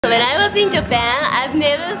in Japan, I've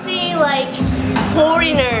never seen like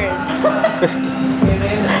foreigners.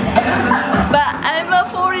 But I'm a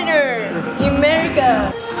foreigner in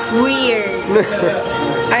America. Weird.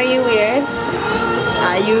 Are you weird?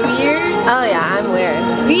 Are you weird? Oh yeah, I'm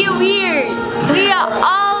weird. We are weird. We are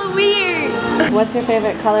all weird. What's your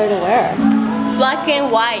favorite color to wear? Black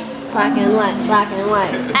and white. Black and white. Black and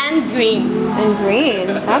white. And green. And green.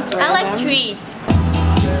 That's random. I like trees.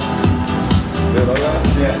 I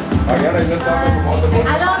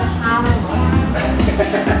don't have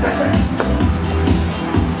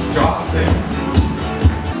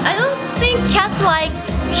I don't think cats like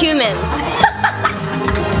humans.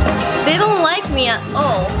 They don't like me at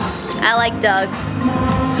all. I like dogs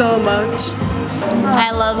so much.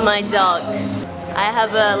 I love my dog. I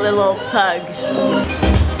have a little pug.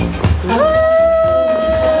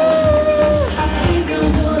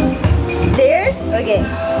 There? Okay.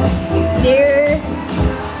 There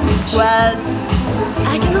was...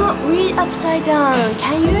 I cannot read upside down.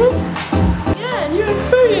 Can you? Yeah, new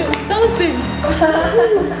experience dancing.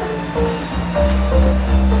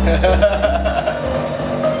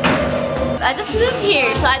 I just moved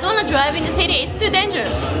here, so I don't want to drive in the city. It's too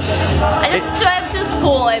dangerous. I just drive to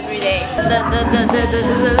school every day.